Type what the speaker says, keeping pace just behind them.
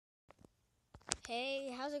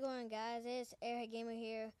Hey, how's it going, guys? It's Airhead Gamer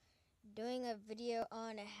here, doing a video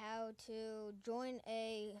on how to join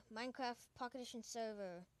a Minecraft Pocket Edition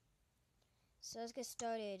server. So let's get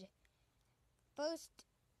started. First,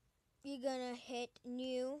 you're gonna hit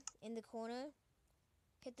new in the corner,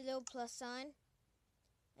 hit the little plus sign,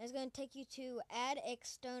 and it's gonna take you to add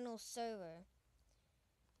external server.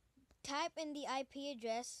 Type in the IP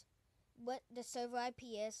address, what the server IP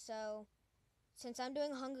is. So since I'm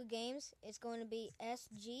doing Hunger Games, it's going to be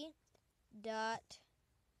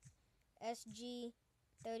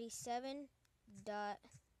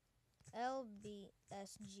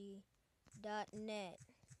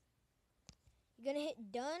You're going to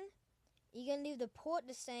hit done. You're going to leave the port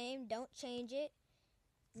the same. Don't change it.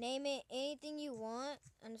 Name it anything you want.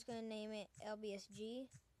 I'm just going to name it LBSG.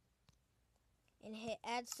 And hit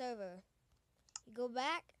add server. You go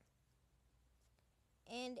back.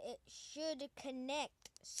 And it should connect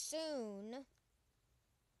soon.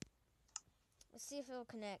 Let's see if it'll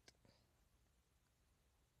connect.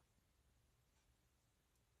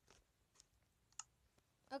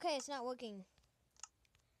 Okay, it's not working.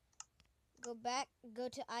 Go back, go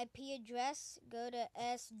to IP address, go to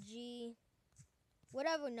SG,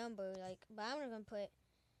 whatever number, but I'm gonna put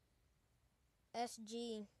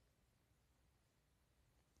SG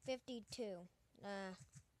 52.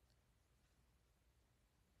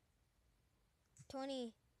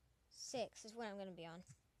 26 is what I'm gonna be on.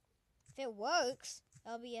 If it works,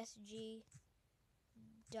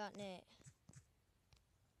 LBSG.net.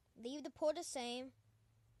 Leave the port the same.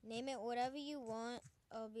 Name it whatever you want.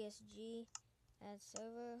 LBSG. Add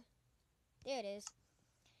server. There it is.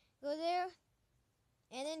 Go there.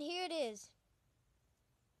 And then here it is.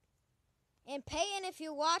 And paying if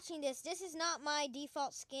you're watching this. This is not my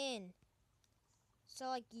default skin.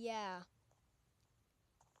 So, yeah.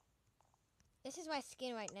 This is my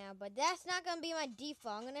skin right now. But that's not going to be my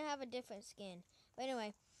default. I'm going to have a different skin. But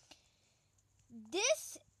anyway.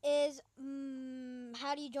 This is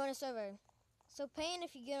how do you join a server. So paying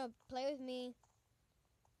if you're going to play with me.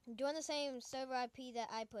 Join the same server IP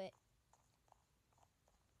that I put.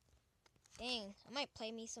 Dang, I might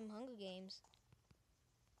play me some Hunger Games.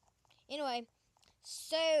 Anyway,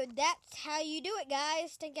 so that's how you do it,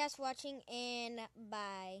 guys. Thank you guys for watching, and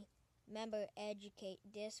bye. Remember, educate.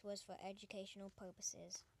 This was for educational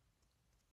purposes.